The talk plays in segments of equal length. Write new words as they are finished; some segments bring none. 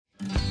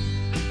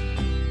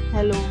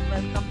Hello,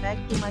 welcome back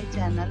to my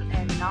channel,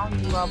 and now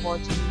you are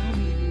watching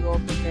new video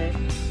of hotel.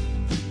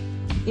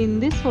 In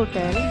this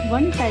hotel,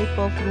 one type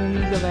of room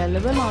is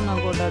available on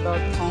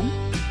agoda.com.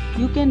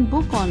 You can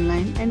book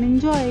online and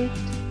enjoy it.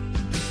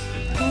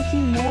 To see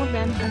more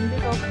than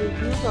 100 of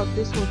reviews of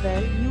this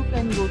hotel, you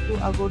can go to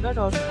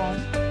agoda.com.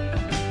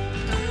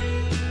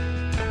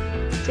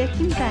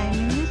 Check-in time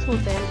in this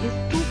hotel is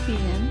 2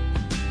 p.m.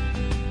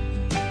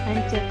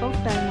 and check-out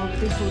time of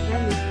this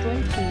hotel is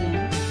 12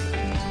 p.m.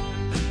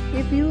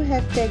 If you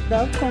have checked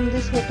out from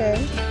this hotel,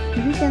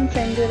 you can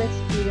send your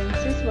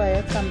experiences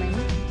via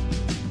comments.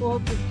 For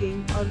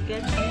booking or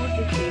get more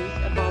details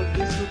about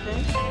this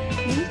hotel,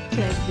 please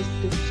check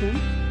description.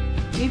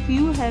 If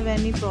you have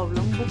any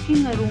problem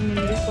booking a room in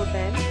this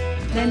hotel,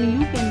 then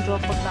you can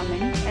drop a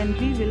comment and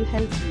we will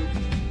help you.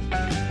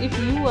 If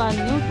you are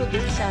new to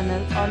this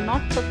channel or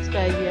not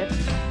subscribed yet,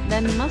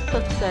 then must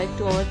subscribe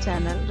to our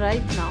channel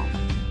right now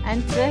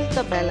and press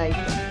the bell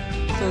icon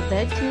so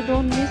that you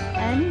don't miss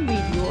any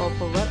video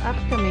of our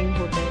upcoming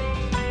hotel.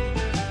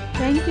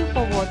 Thank you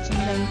for watching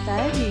the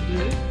entire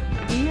video.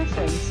 Dear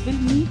friends, we'll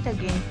meet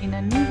again in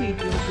a new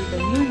video with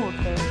a new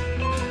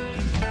hotel.